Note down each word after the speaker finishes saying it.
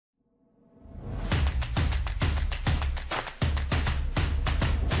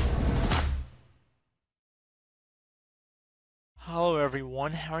Hello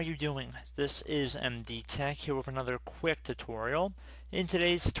everyone, how are you doing? This is MD Tech here with another quick tutorial. In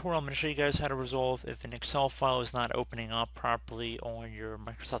today's tutorial I'm going to show you guys how to resolve if an Excel file is not opening up properly on your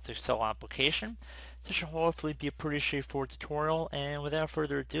Microsoft Excel application. This should hopefully be a pretty straightforward tutorial, and without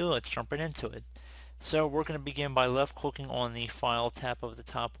further ado, let's jump right into it. So we're going to begin by left clicking on the File tab over the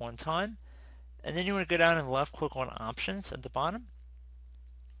top one time, and then you want to go down and left click on Options at the bottom.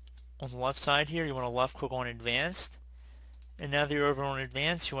 On the left side here you want to left click on Advanced. And now that you're over on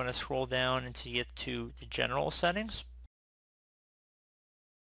Advanced, you want to scroll down until you get to the General settings.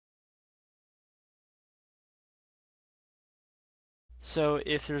 So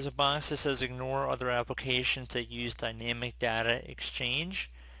if there's a box that says Ignore other applications that use dynamic data exchange,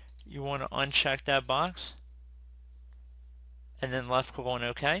 you want to uncheck that box and then left click on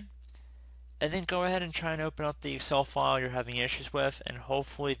OK. And then go ahead and try and open up the Excel file you're having issues with, and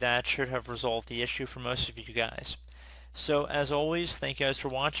hopefully that should have resolved the issue for most of you guys. So as always, thank you guys for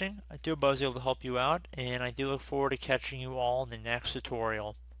watching. I do hope I was able to help you out, and I do look forward to catching you all in the next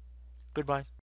tutorial. Goodbye.